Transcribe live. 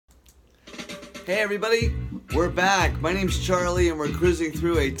Hey everybody, we're back. My name's Charlie and we're cruising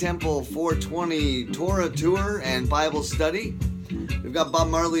through a Temple420 Torah tour and Bible study. We've got Bob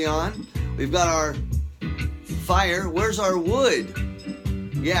Marley on. We've got our fire. Where's our wood?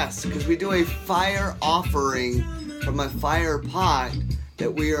 Yes, because we do a fire offering from a fire pot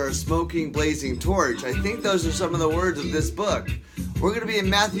that we are a smoking, blazing torch. I think those are some of the words of this book. We're going to be in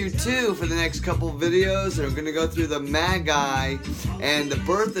Matthew 2 for the next couple of videos, and we're going to go through the Magi and the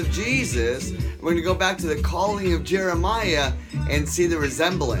birth of Jesus. We're going to go back to the calling of Jeremiah and see the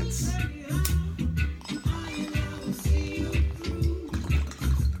resemblance.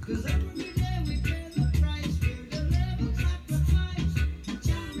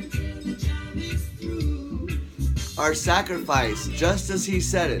 Our sacrifice, just as he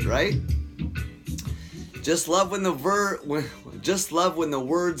said it, right? Just love when the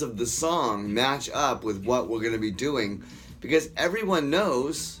words of the song match up with what we're going to be doing, because everyone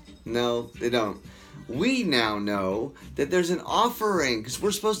knows. No, they don't. We now know that there's an offering because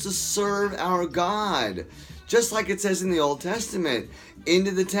we're supposed to serve our God, just like it says in the Old Testament.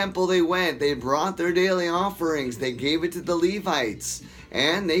 Into the temple they went. They brought their daily offerings. They gave it to the Levites,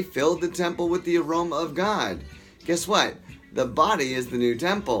 and they filled the temple with the aroma of God. Guess what? The body is the new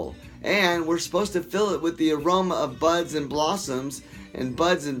temple. And we're supposed to fill it with the aroma of buds and blossoms and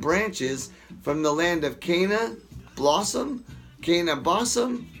buds and branches from the land of Cana, Bosom.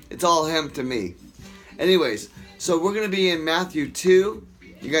 It's all hemp to me. Anyways, so we're going to be in Matthew 2.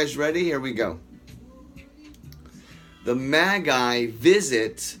 You guys ready? Here we go. The Magi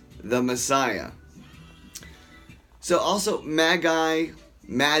visit the Messiah. So also Magi,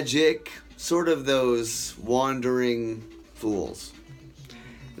 magic, sort of those wandering fools.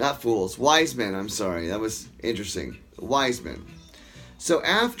 Not fools, wise men, I'm sorry. That was interesting. Wise men. So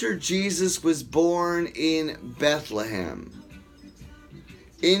after Jesus was born in Bethlehem,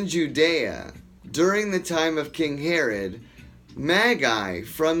 in Judea, during the time of King Herod, Magi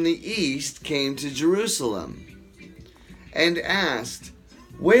from the east came to Jerusalem and asked,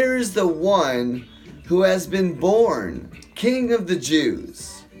 "Where is the one who has been born, King of the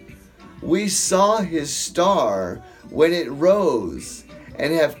Jews? We saw his star when it rose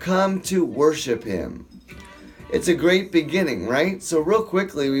and have come to worship him." It's a great beginning, right? So real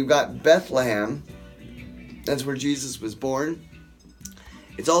quickly, we've got Bethlehem. That's where Jesus was born.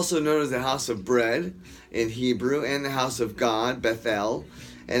 It's also known as the house of bread in Hebrew, and the house of God, Bethel.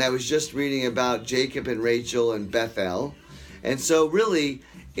 And I was just reading about Jacob and Rachel and Bethel. And so really,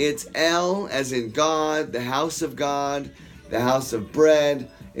 it's El as in God, the house of God, the house of bread.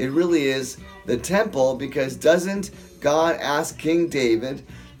 It really is the temple, because doesn't God ask King David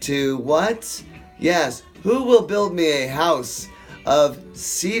to what? Yes, who will build me a house of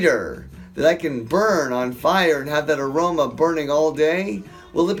cedar that I can burn on fire and have that aroma burning all day?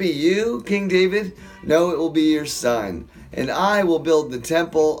 Will it be you, King David? No, it will be your son. And I will build the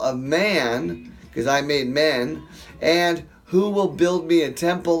temple of man, because I made men. And who will build me a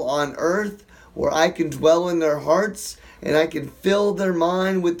temple on earth where I can dwell in their hearts and I can fill their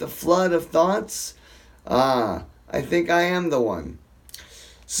mind with the flood of thoughts? I think I am the one.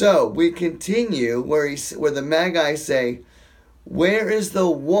 So we continue where the Magi say, "Where is the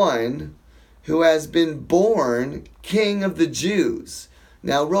one who has been born King of the Jews?"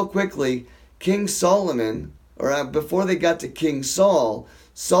 Now, real quickly, King Solomon, or before they got to King Saul,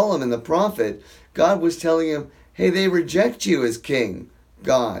 Solomon the prophet, God was telling him, hey, they reject you as king,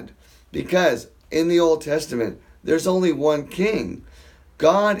 God, because in the Old Testament, there's only one king.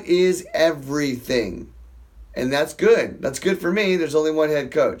 God is everything. And that's good. That's good for me. There's only one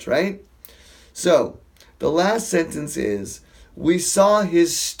head coach, right? So, the last sentence is, we saw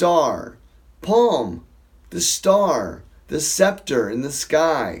his star, palm, the star, the scepter in the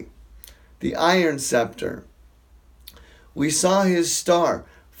sky, the iron scepter. We saw his star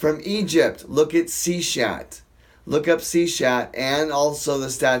from Egypt. Look at Seshat. Look up Seshat and also the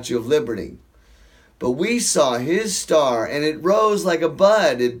Statue of Liberty. But we saw his star, and it rose like a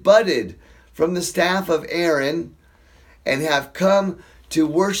bud. It budded from the staff of Aaron, and have come to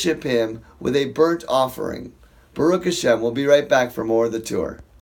worship him with a burnt offering. Baruch Hashem. We'll be right back for more of the tour.